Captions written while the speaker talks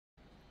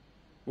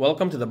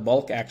Welcome to the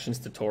Bulk Actions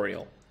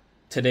tutorial.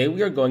 Today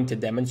we are going to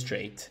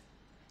demonstrate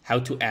how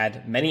to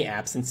add many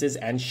absences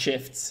and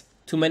shifts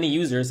to many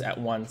users at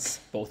once,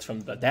 both from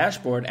the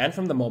dashboard and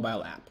from the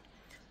mobile app.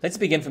 Let's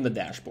begin from the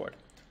dashboard.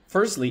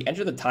 Firstly,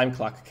 enter the time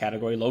clock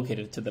category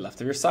located to the left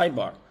of your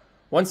sidebar.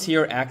 Once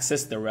here,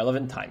 access the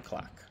relevant time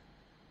clock.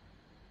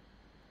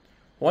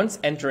 Once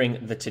entering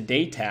the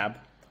Today tab,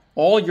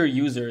 all your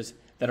users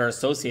that are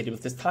associated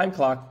with this time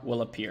clock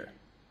will appear.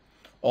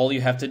 All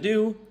you have to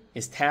do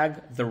is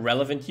tag the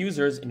relevant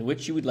users in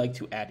which you would like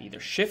to add either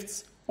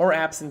shifts or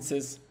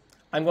absences.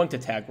 I'm going to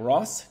tag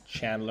Ross,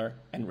 Chandler,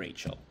 and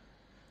Rachel.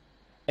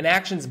 An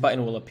Actions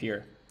button will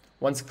appear.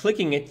 Once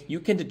clicking it, you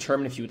can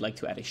determine if you would like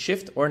to add a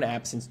shift or an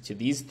absence to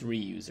these three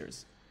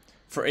users.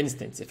 For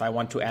instance, if I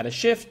want to add a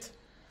shift,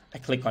 I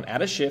click on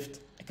Add a Shift.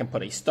 I can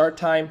put a start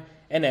time,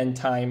 an end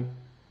time,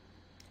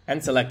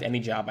 and select any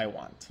job I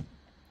want.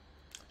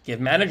 Give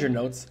manager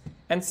notes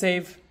and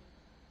save.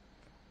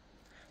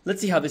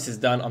 Let's see how this is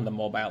done on the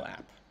mobile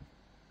app.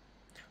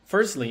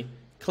 Firstly,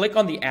 click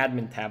on the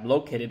Admin tab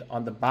located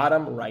on the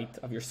bottom right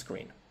of your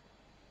screen.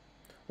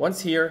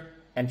 Once here,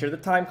 enter the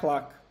time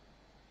clock.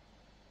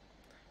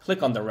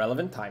 Click on the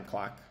relevant time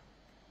clock.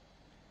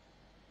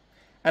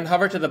 And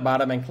hover to the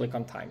bottom and click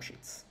on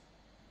Timesheets.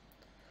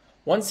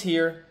 Once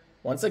here,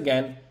 once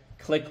again,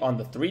 click on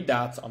the three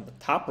dots on the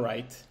top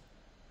right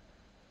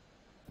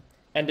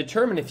and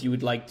determine if you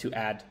would like to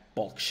add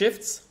bulk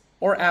shifts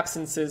or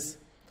absences.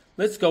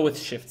 Let's go with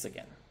shifts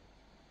again.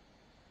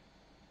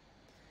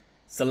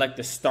 Select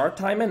the start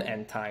time and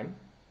end time.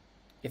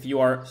 If you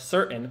are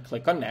certain,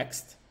 click on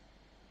Next.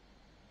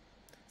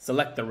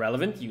 Select the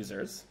relevant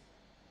users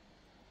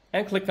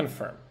and click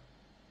Confirm.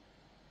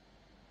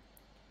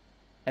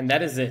 And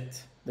that is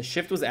it. The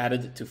shift was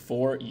added to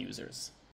 4 users.